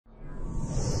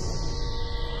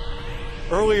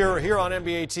Earlier here on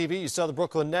NBA TV, you saw the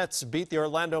Brooklyn Nets beat the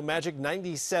Orlando Magic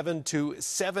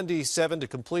 97-77 to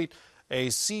complete a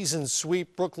season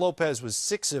sweep. Brook Lopez was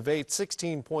 6 of 8,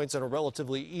 16 points on a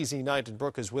relatively easy night, and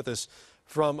Brook is with us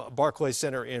from Barclays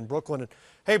Center in Brooklyn.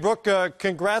 Hey, Brook,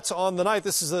 congrats on the night.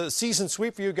 This is a season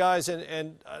sweep for you guys,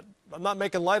 and I'm not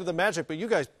making light of the Magic, but you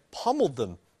guys pummeled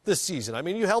them this season. I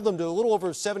mean, you held them to a little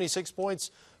over 76 points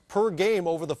per game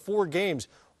over the 4 games.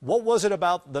 What was it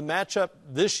about the matchup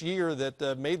this year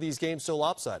that made these games so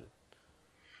lopsided?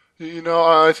 You know,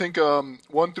 I think 1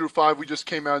 through 5, we just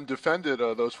came out and defended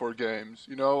those 4 games.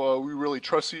 You know, we really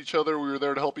trusted each other. We were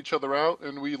there to help each other out,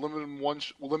 and we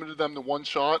limited them to 1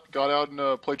 shot, got out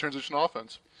and played transition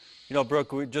offense. You know,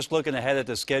 Brooke, we're just looking ahead at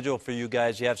the schedule for you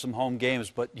guys. You have some home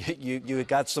games, but you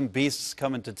got some beasts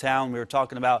coming to town. We were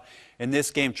talking about in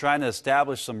this game trying to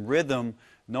establish some rhythm,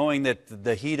 knowing that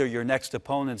the Heat are your next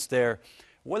opponents there.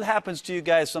 What happens to you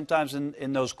guys sometimes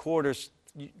in those quarters?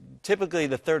 Typically,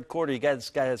 the third quarter, you guys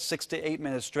got a 6 to 8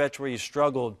 minute stretch where you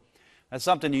struggled. That's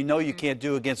something you know you can't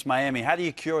do against Miami. How do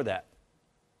you cure that?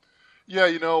 Yeah,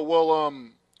 you know, well,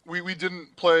 we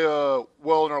didn't play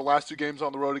well in our last 2 games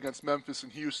on the road against Memphis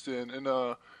and Houston, and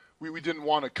we didn't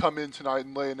want to come in tonight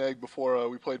and lay an egg before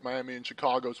we played Miami and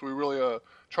Chicago. So we really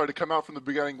tried to come out from the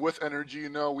beginning with energy. You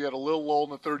know, we had a little lull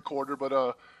in the third quarter,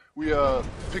 but we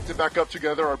picked it back up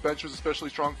together. Our bench was especially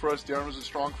strong for us. Darren was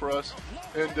strong for us.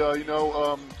 And, you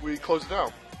know, we closed it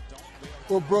out.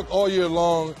 Well, Brook, all year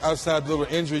long, outside the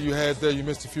little injury you had there, you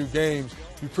missed a few games,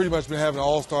 you've pretty much been having an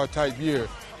all-star type year.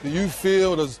 Do you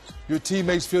feel, does your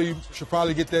teammates feel you should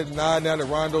probably get that nod now that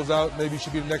Rondo's out? Maybe you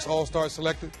should be the next all-star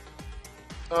selected?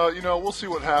 You know, we'll see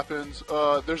what happens.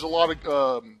 There's a lot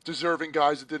of deserving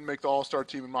guys that didn't make the all-star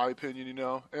team, in my opinion, you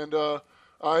know. And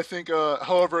I think,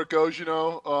 however it goes, you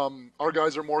know, our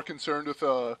guys are more concerned with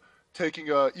taking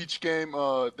each game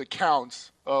that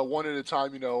counts one at a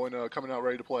time, you know, and coming out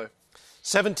ready to play.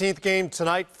 17th game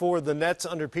tonight for the Nets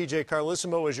under P.J.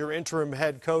 Carlesimo as your interim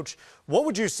head coach. What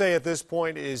would you say at this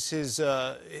point is his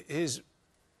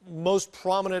most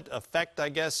prominent effect, I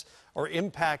guess, or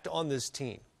impact on this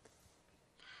team?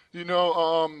 You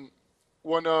know,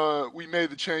 when we made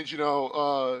the change, you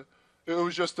know, it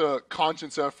was just a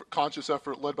conscious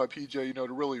effort led by PJ, you know,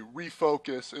 to really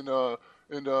refocus and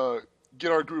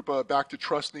get our group back to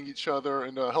trusting each other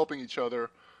and helping each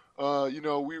other. You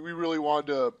know, we really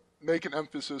wanted to make an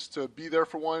emphasis to be there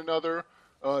for one another,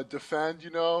 defend,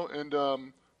 you know,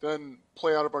 and then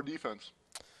play out of our defense.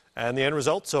 And the end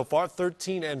result so far,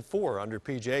 13-4 under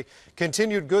PJ.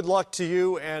 Continued good luck to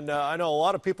you, and I know a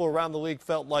lot of people around the league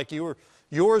felt like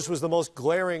yours was the most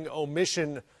glaring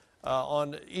omission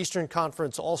on Eastern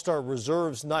Conference All-Star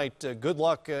Reserves night. Good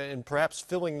luck in perhaps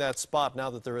filling that spot now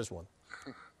that there is one.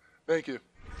 Thank you.